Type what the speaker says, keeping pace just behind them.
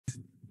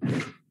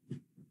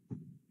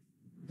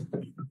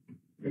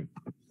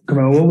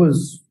Carmelo, what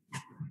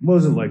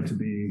was it like to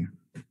be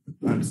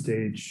on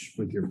stage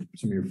with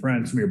some of your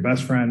friends, some of your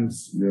best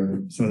friends,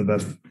 some of the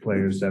best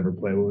players to ever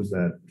play? What was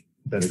that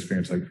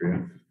experience like for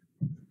you?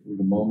 In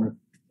the moment,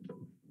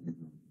 I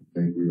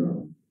think we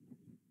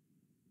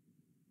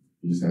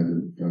just had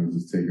to kind of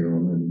just take it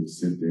on and just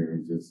sit there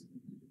and just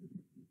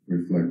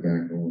reflect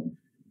back on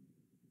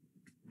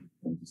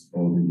just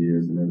all the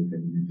years and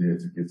everything you did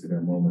to get to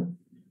that moment.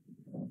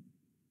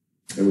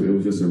 It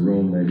was just a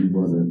room that you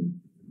wasn't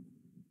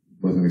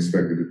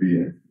expected to be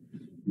in.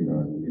 You know,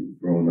 I mean,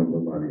 growing up,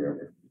 nobody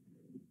ever.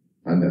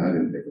 I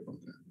didn't think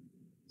about that.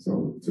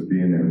 So to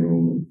be in that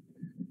room and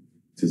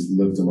just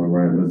look to my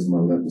right, look to my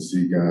left, and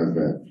see guys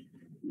that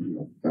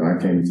that I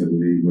came to the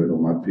league with, or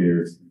my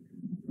peers,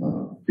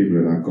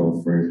 people that I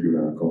call friends, people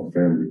that I call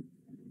family,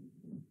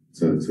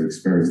 to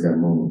experience that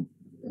moment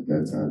at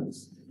that time,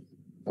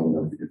 I will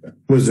never forget that.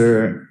 Was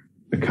there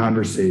a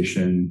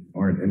conversation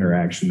or an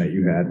interaction that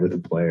you had with a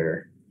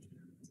player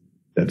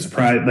that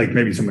surprised, like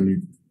maybe someone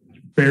you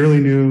barely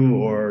knew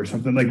or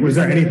something? Like, was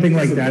there anything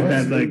like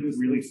that like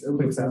really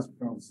clicks out?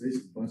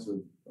 Conversation, a bunch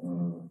of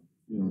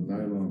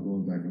dialogue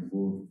going back and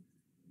forth.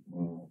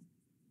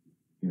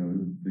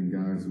 There's been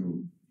guys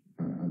who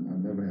I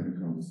never had a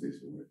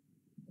conversation with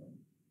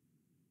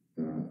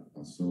that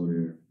I saw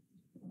there,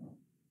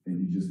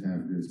 and you just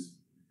have this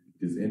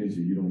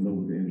energy. You don't know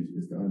what the energy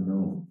is. The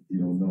unknown. You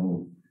don't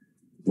know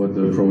what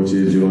the approach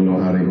is. You don't know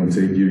how they're going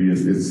to take you.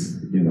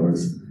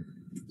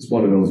 It's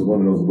one of those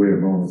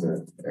weird moments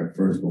at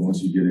first, but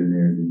once you get in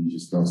there, then you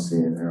just start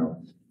seeing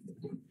how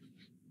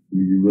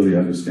you really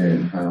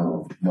understand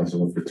how much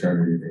of a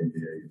fraternity the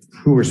NBA is.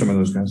 Who were some of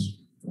those guys?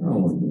 I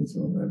don't want to get into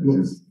that. It's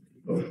just.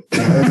 A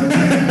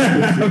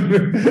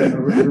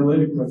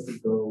related question,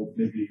 though,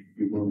 maybe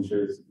you're willing to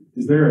share.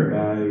 Is there a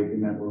guy in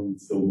that room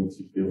that still makes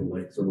you feel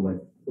like sort of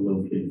like the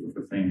little kid with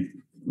the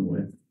fame in a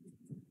way?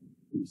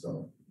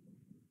 So.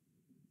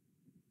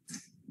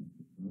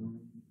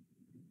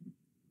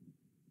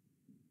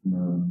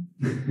 No,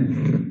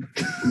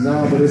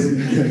 but it's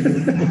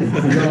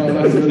no,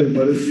 not really.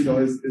 But it's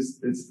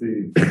the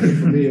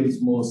for me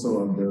it's more so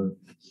of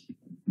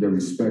the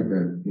respect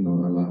that a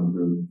lot of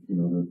the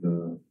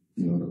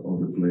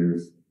older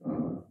players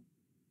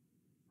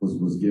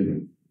was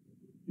given,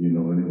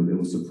 and it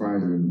was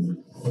surprising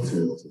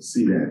to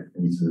see that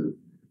and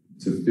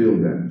to feel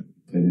that,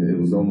 and it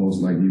was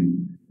almost like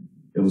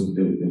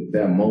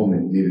that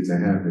moment needed to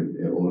happen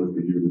in order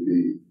for you to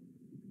be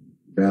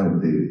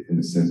validated in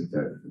the sense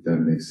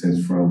that makes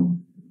sense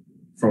from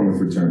a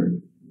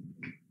fraternity,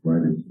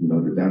 right?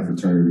 That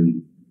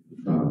fraternity,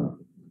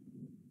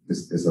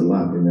 it's a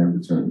lot in that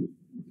fraternity,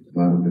 a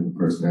lot of different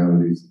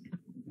personalities,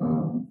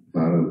 a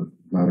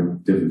lot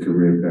of different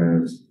career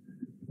paths,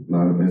 a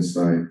lot of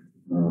insight,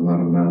 a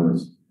lot of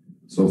knowledge.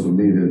 So for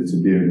me to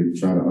be able to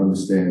try to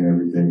understand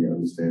everything,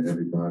 understand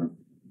everybody,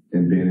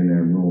 and being in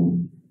that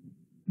room,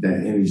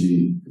 that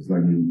energy is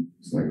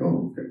like,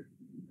 oh, okay,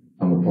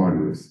 I'm a part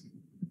of this.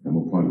 I'm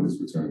a part of this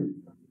fraternity.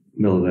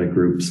 Mel, that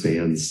group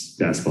spans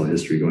basketball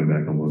history going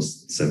back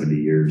almost 70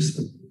 years.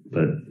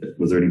 But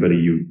was there anybody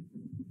you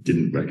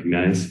didn't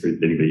recognize, or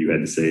anybody you had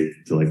to say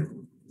to like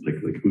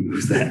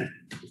who's that?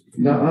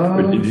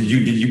 No. Did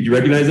you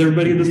recognize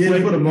everybody at this point?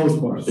 Yeah, for the most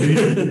part. So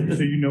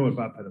you know what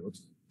Bob Pettit looks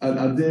like.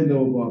 I did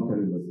know what Bob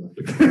Pettit looks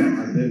like.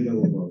 I did know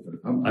what Bob Pettit.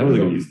 I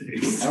wasn't going to use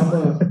names.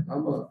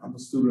 I'm a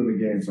student of the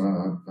game, so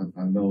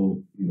I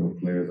know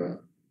players.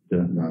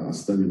 I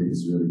study the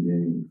history of the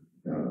game.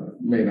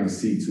 May not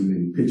see too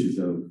many pictures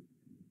of,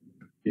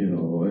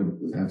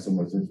 have so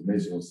much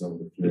information on some of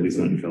the players. At least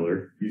not in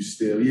color. You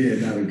still,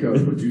 not in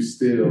color, but you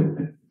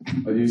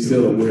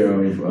still aware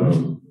of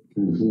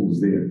who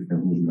was there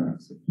and who's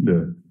not. So.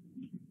 Yeah.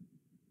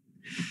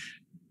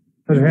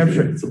 New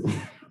Hampshire.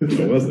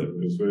 It was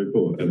very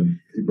cool. And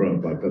he brought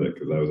up Bob Pettit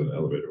because I was in an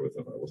elevator with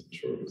him. I wasn't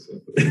sure it was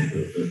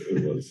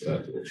it was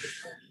afterwards.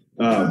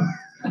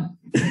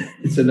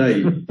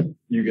 Tonight,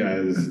 you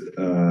guys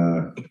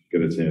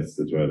get a chance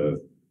to try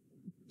to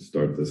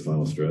start this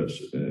final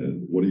stretch.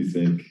 And what do you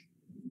think?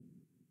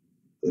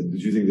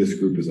 Did you think this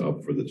group is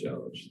up for the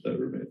challenge that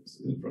remains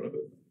in front of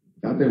it?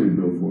 I think we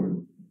built for it.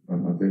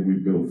 I think we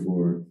built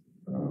for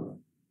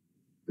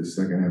the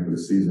second half of the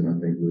season. I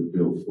think we're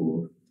built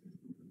for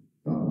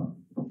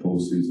a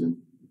postseason.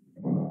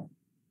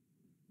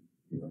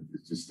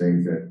 It's just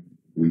things that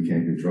we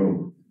can't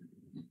control,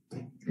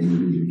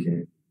 and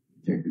you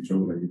can't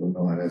control that. You don't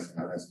know how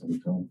that's going to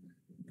come.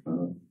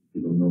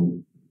 You don't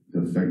know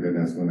the effect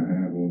that's going to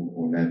have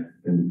on that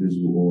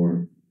individual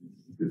or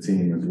the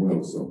team as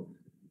well. So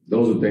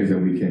those are things that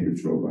we can't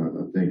control.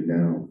 I think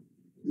now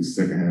the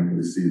second half of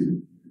the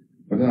season,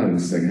 but not in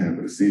the second half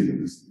of the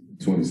season, it's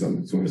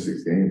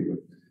 26 games. But,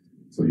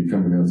 so you're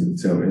coming down to the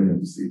tail end of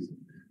the season.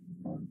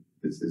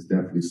 It's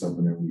definitely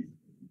something that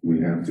we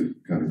have to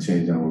kind of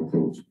change our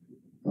approach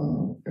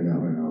and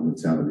our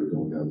mentality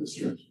going down the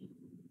stretch.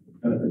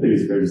 I think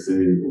it's fair to say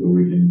over the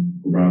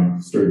weekend,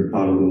 LeBron stirred the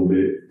pot a little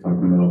bit,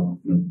 talking about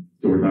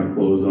door not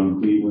closed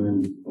on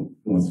Cleveland,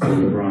 wants to play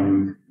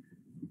LeBron.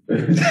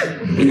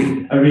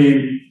 I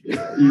mean,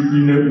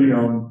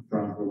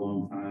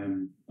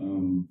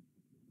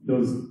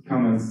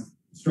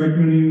 strike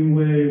him in any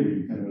way? Were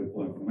you kind of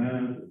pluck him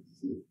out?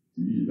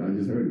 I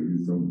just heard it.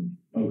 You told me.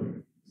 Okay.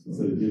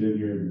 So you didn't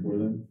hear it before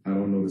then? I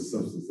don't know the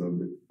substance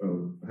of it,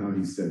 of how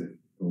he said it,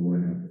 or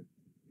what happened.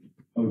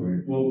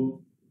 Okay.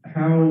 Well,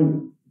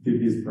 how did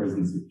his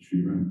presence at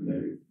shoot around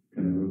today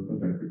kind of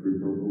affect the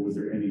group, or was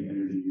there any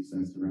energy you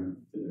sensed around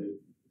today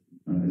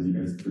as you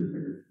guys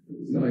prepared?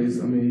 No, he's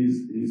him. I mean,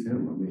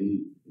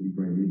 he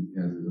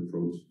has his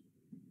approach.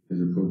 His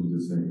approach is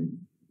the same,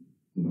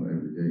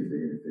 every day,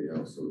 day in, day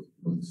out. So it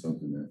wasn't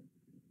something that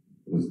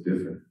was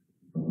different.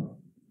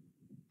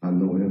 I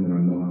know him and I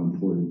know how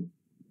important,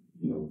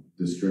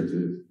 this stretch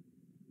is.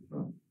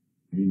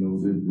 He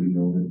knows it, we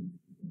know it.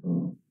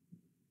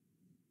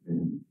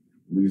 And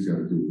we just got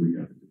to do what we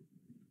got to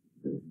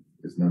do.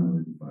 It's not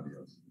on anybody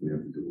else. We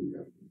have to do what we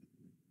got to do.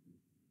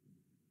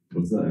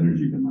 What's that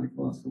energy been like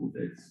the last couple of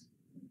days?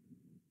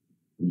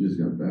 We just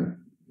got back.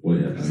 Well,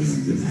 yeah. I mean,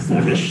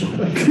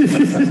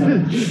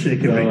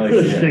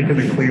 shaking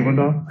the Cleveland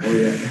off. Oh,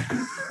 yeah.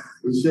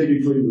 We're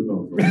shaking Cleveland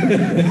off.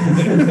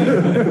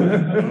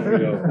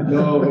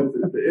 No,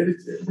 but the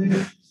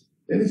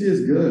energy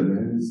is good,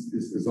 man.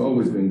 It's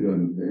always been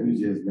good. The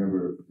energy has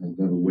never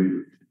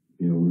wavered.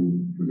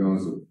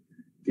 Regardless of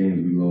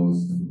games we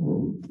lost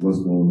or what's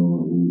going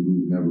on, we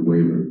never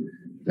waver.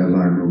 That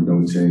line room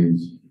don't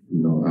change.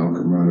 Our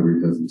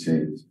camaraderie doesn't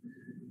change.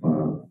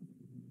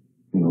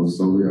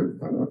 So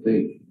I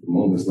think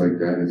moments like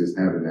that and just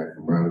having that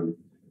camaraderie,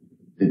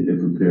 it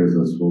prepares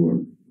us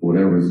for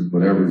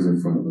whatever's in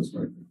front of us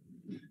right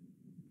now.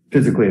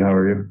 Physically, how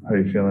are you? How are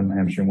you feeling,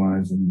 hamstring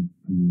wise? And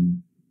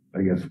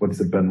I guess what's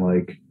it been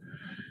like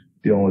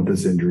dealing with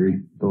this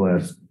injury the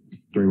last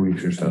 3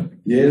 weeks or so?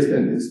 Yeah, it's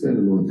been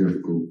a little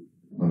difficult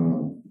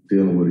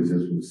dealing with it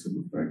just for the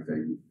simple fact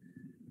that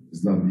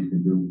there's nothing you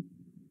can do.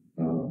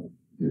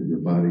 Your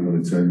body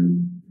going to tell you,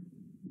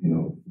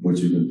 what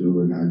you can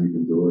do and how you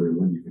can do it and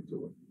when you can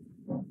do it.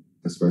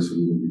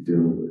 Especially when you're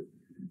dealing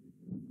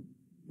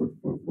with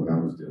what I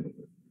was dealing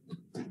with.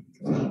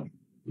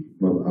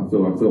 But I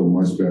feel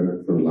much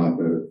better. I feel a lot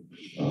better.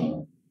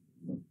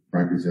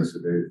 Practice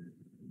yesterday,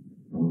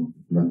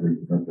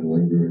 nothing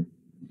lingering.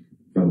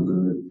 Felt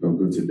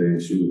good today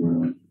and shoot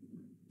around.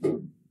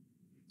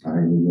 I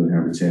ain't even gonna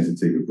have a chance to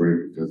take a break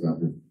because I've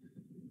been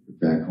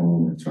back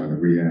home and trying to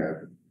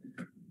rehab.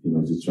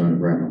 Just trying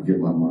to get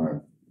my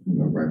mind,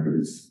 right for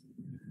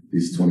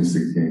these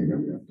 26 games that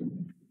we have to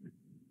win.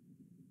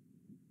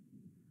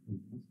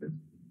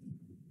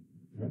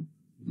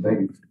 Thank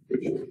you.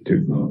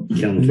 Dude,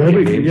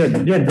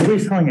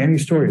 nobody's telling any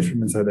stories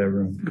from inside that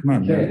room. Come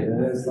on,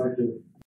 man. That's like